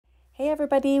Hey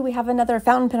everybody, we have another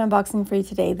fountain pen unboxing for you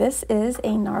today. This is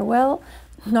a Narwhal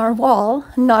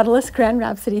Nautilus Grand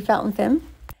Rhapsody fountain pen.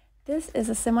 This is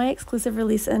a semi-exclusive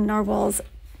release in Narwhal's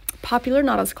popular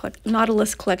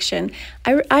Nautilus collection.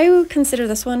 I would consider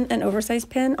this one an oversized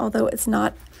pen, although it's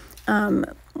not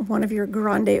one of your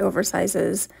grande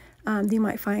oversizes you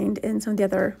might find in some of the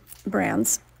other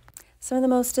brands. Some of the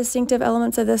most distinctive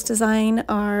elements of this design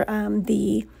are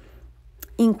the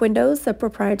ink windows, the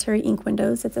proprietary ink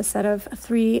windows. It's a set of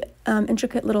three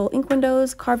intricate little ink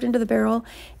windows carved into the barrel,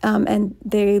 and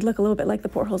they look a little bit like the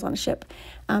portholes on a ship.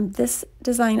 This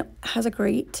design has a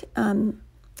great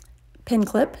pin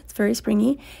clip. It's very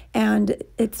springy, and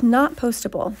it's not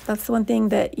postable. That's the one thing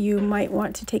that you might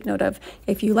want to take note of.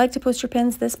 If you like to post your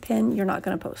pins, this pin you're not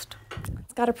going to post.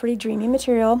 It's got a pretty dreamy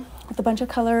material with a bunch of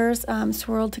colors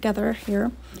swirled together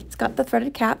here. It's got the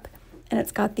threaded cap, and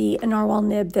it's got the Narwhal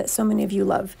nib that so many of you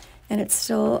love. And it's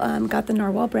still got the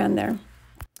Narwhal brand there.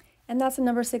 And that's a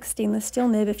number 6 stainless steel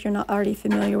nib if you're not already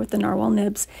familiar with the Narwhal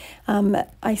nibs.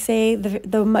 I say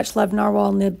the much loved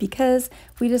Narwhal nib because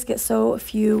we just get so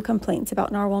few complaints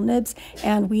about Narwhal nibs,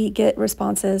 and we get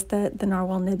responses that the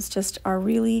Narwhal nibs just are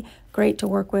really great to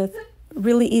work with,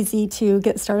 really easy to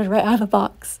get started right out of the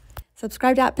box.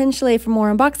 Subscribe to @PenChalet for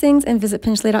more unboxings, and visit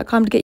penchalet.com to get